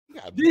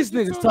These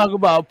niggas talk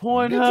about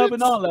Pornhub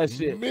and all that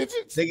shit.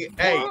 Midgets.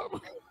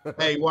 Nigga,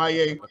 hey,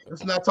 YA,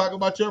 let's not talk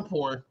about your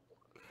porn.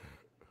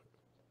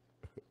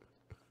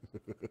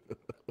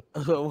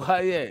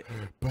 YA.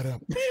 But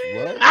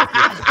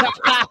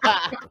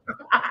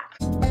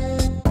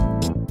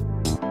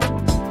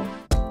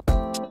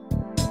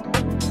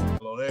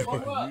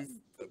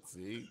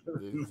See,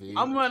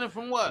 I'm running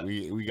from what?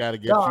 We gotta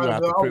get you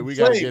out the pit. We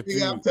gotta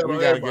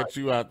get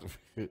you out the.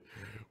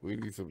 We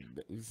need some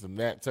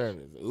Nat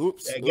Turners.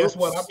 Oops. Hey, guess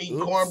what? I'm eating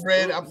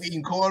cornbread. I'm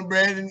eating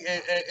cornbread and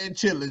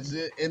chitlins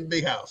in the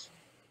big house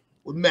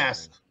with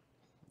Master.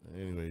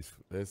 Anyways,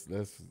 that's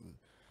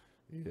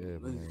yeah,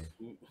 man.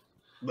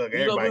 Look,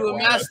 you gonna be with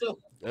Master?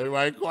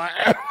 Everybody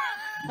quiet.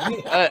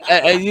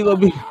 And you gonna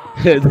be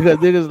because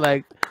niggas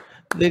like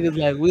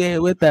we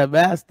ain't with that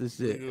Master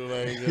shit.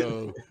 Like,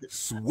 yo,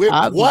 Swip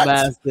I'm what? The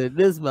Master.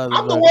 This motherfucker.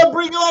 I'm the one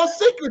bringing all the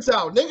secrets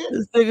out, nigga.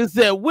 This nigga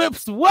said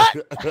whips what?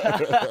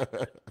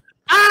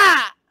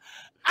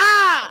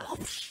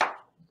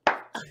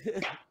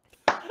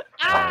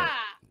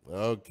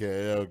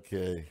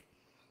 Okay.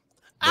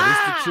 But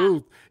it's the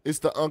truth. It's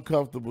the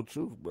uncomfortable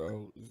truth,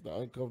 bro. It's the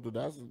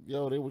uncomfortable.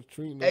 They was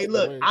treating. Hey,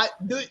 look,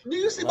 do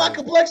you see my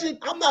complexion?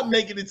 I'm not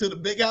making it to the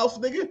big house,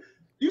 nigga.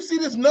 You see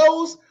this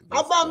nose?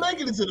 I'm not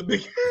making it to the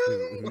big house.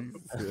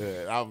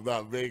 I'm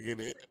not making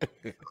it.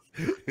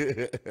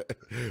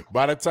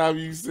 By the time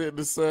you sit in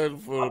the sun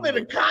for I'm in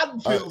the cotton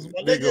fields,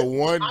 my nigga.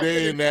 One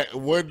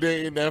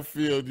day in that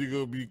field, you're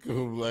gonna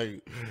become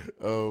like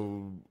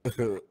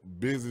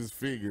business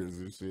figures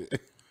and shit.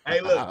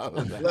 Hey, look. I'm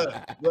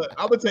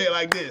gonna tell you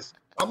like this.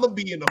 I'm gonna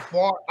be in the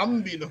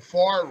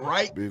far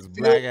right. This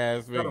black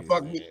ass trying to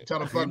fuck me.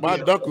 My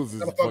knuckles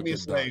is fuck me a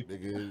slave.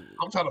 Nigga.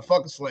 I'm trying to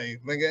fuck a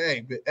slave,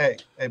 nigga. Hey,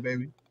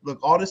 baby. Look,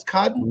 all this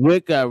cotton.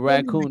 Wick got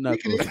raccoon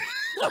knuckles.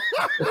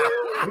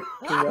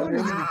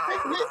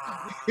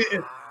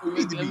 We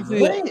need to be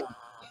wet.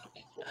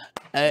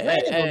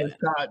 Hey.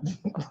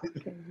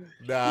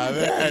 Nah,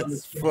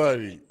 that's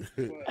funny.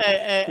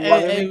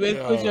 Hey,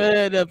 Rick, put your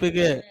hand up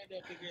again.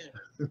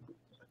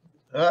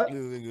 Huh?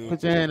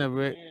 Put your hand up,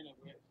 Rick.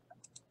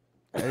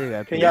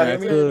 Hey, can y'all hear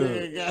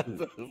me?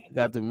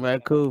 Got them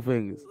raccoon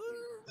fingers.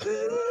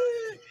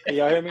 Can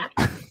y'all hear me?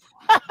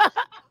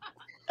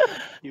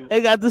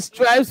 They got the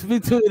stripes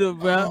between them,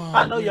 bro.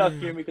 I know y'all can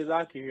hear me because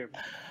I can hear me.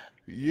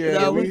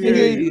 Yeah, we can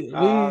hear you.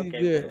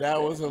 Okay.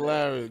 That was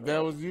hilarious.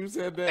 That was you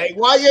said that. Hey,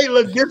 YA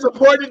look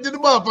disappointed to the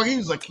motherfucker. He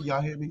was like, "Can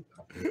y'all hear me?"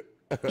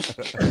 I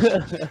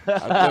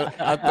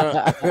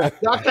thought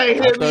y'all can't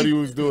hear me. I thought he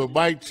was doing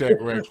mic check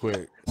right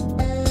quick.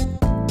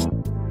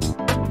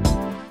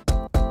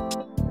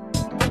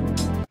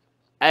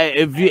 Hey,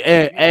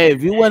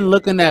 if you wasn't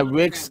looking at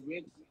Rick's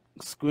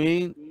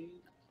screen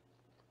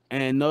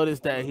and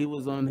noticed that he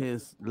was on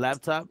his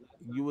laptop,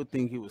 you would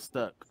think he was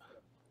stuck.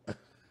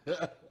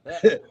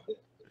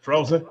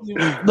 Frozen?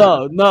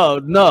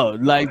 No.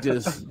 Like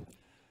just.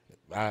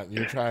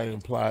 You're trying to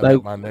imply like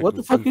that my neck. What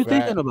the fuck you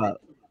thinking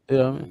about? You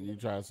know what I mean? You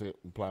trying to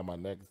imply my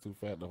neck is too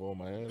fat to hold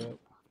my head up?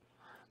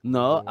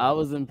 No, I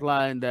was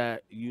implying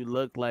that you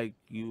looked like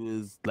you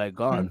was like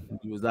gone.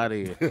 You was out of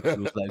here.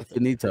 You was like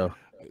finito.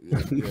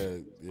 Yeah.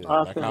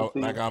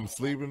 Like I'm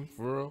sleeping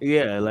for real.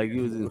 Yeah, like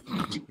you was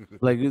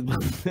like you.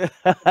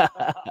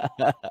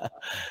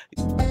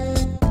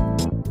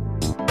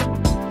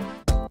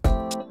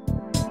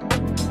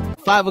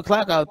 5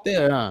 o'clock out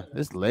there, huh?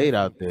 It's late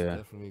out there.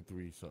 Definitely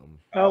 3 something.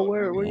 Oh,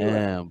 where you at?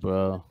 Damn,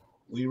 bro.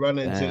 We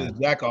running into this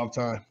jack off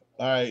time.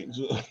 All right.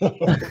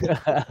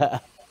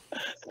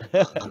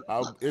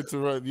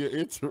 You're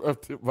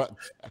interrupted by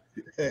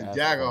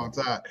jack off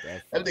time.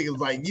 That nigga's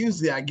like,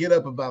 usually I get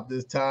up about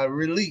this time.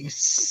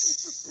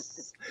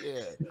 Release.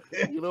 Yeah.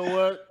 You know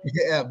what?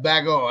 Yeah,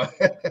 back on.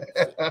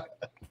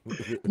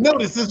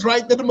 Notice this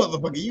right to the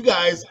motherfucker. You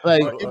guys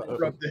like are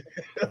interrupted.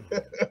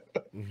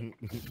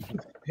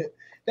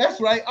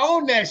 That's right.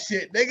 Own that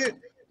shit, nigga.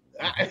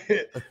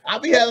 I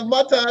be having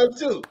my time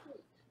too.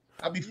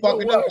 I be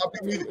fucking up.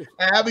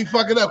 I be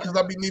fucking up because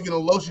I be leaving a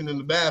lotion in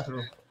the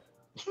bathroom.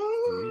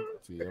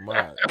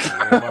 TMI.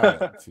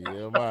 Now.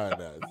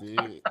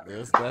 See,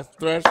 that's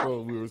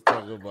threshold we was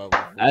talking about.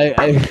 I'm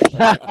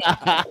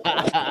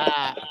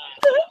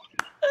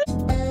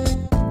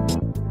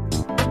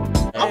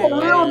a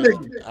real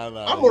nigga.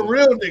 I'm a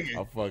real nigga.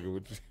 I'm fucking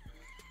with you.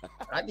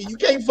 You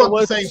can't fuck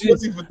the same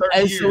pussy for 30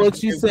 years. So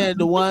what you saying?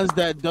 The ones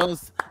that don't.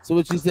 So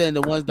what you saying?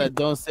 The ones that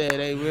don't say it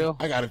ain't real.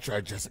 I gotta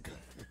try Jessica.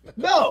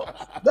 No.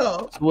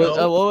 Wait.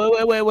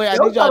 I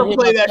don't need y'all to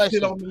play hear that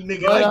shit on me,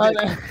 nigga.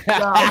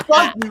 Nah,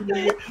 fuck you,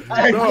 nigga.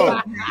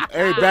 No.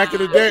 Hey, back in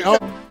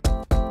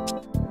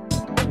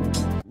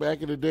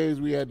the days,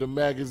 we had the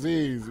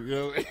magazines. You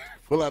know,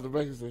 pull out the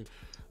magazine.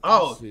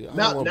 Oh,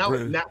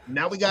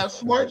 now we got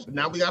smart.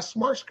 Now we got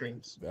smart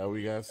screens. Now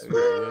we got that's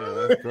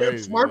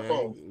crazy.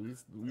 Smartphone.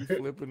 We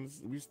flipping.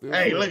 We still.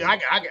 Hey, look,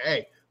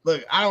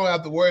 look, I don't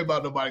have to worry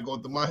about nobody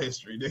going through my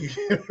history,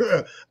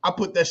 nigga. I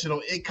put that shit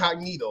on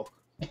incognito.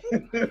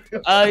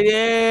 Oh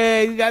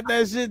yeah, you got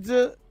that shit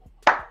too.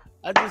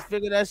 I just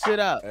figured that shit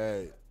out.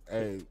 Hey,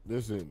 Hey,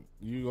 listen,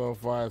 you gonna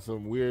find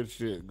some weird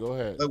shit. Go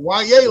ahead.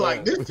 Like YA,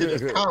 like this shit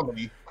is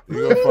comedy.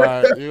 You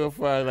gonna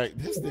find like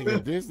this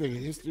nigga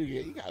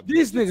history. He got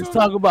These midgets niggas on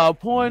talk it. about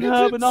Pornhub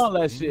and Midgets? all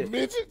that shit.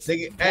 Midgets.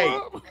 Nigga,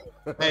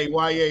 Porn? hey,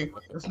 YA,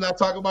 let's not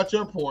talk about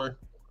your porn.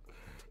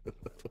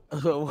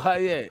 Why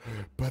yeah?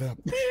 But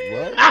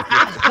what?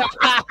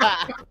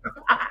 I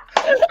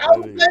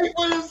was waiting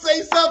for you to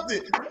say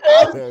something.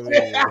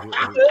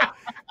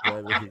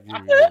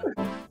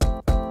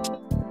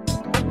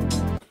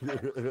 He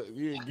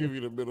didn't give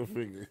you the middle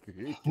finger.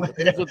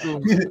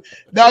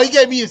 No, he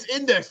gave me his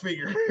index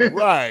finger.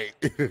 Right.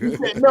 He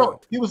said, no,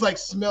 he was like,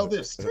 smell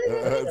this.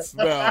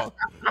 Smell.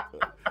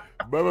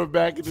 Remember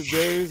back in the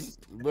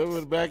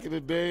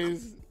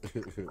days?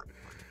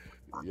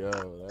 Yo,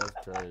 that's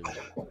crazy.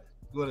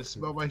 You want to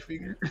smell my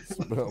finger?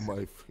 Smell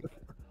my finger.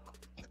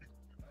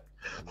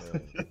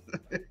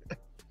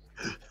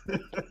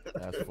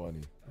 That's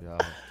funny.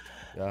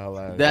 Y'all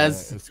hilarious.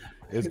 That's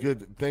it's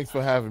good. Thanks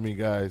for having me,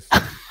 guys.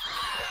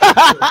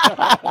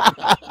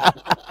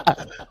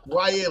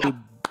 YA.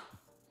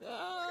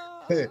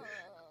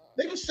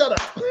 Nigga, shut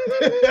up.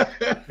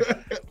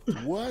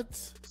 What?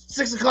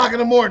 6 o'clock in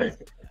the morning.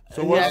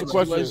 So what's the Yeah,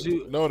 question? was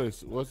you-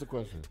 Notice. What's the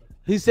question?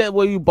 he said,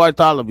 "Were you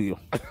Bartholomew?"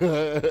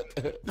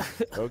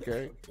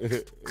 Okay.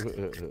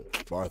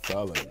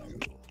 Bartholomew.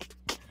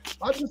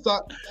 I just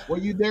thought, were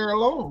you there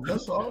alone?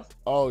 That's all.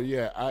 Oh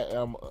yeah, I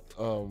am.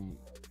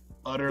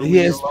 Utterly He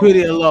is alone.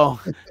 pretty alone.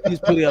 He's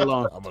pretty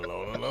alone. I'm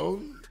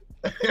alone.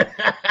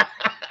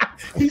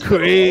 He's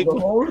Creep.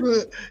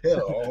 alone.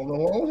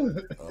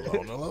 Alone.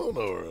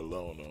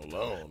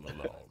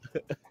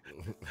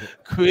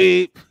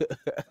 Creep.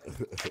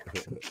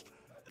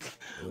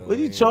 Were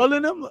you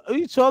trolling him? Are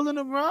you trolling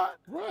him, Ron?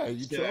 Right.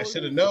 You I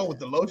should have known with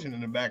the lotion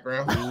in the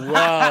background.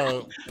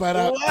 Wow.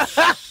 But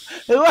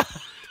What?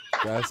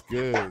 that's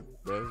good.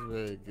 That's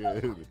very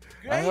good.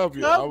 I Great help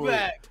you.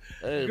 comeback.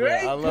 Hey, Great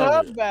man, I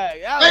love it. comeback.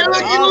 Hey,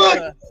 look, you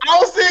look. I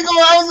was thinking,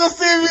 I was gonna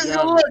see if he's You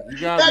gonna got look. me. You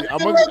got me. I'm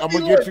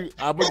gonna get you.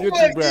 I'm gonna get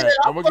you back.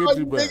 I'm gonna get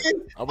you back.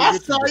 I'm I gonna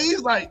get saw you back.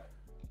 he's like,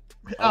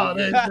 oh,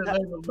 there's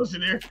no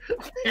lotion here.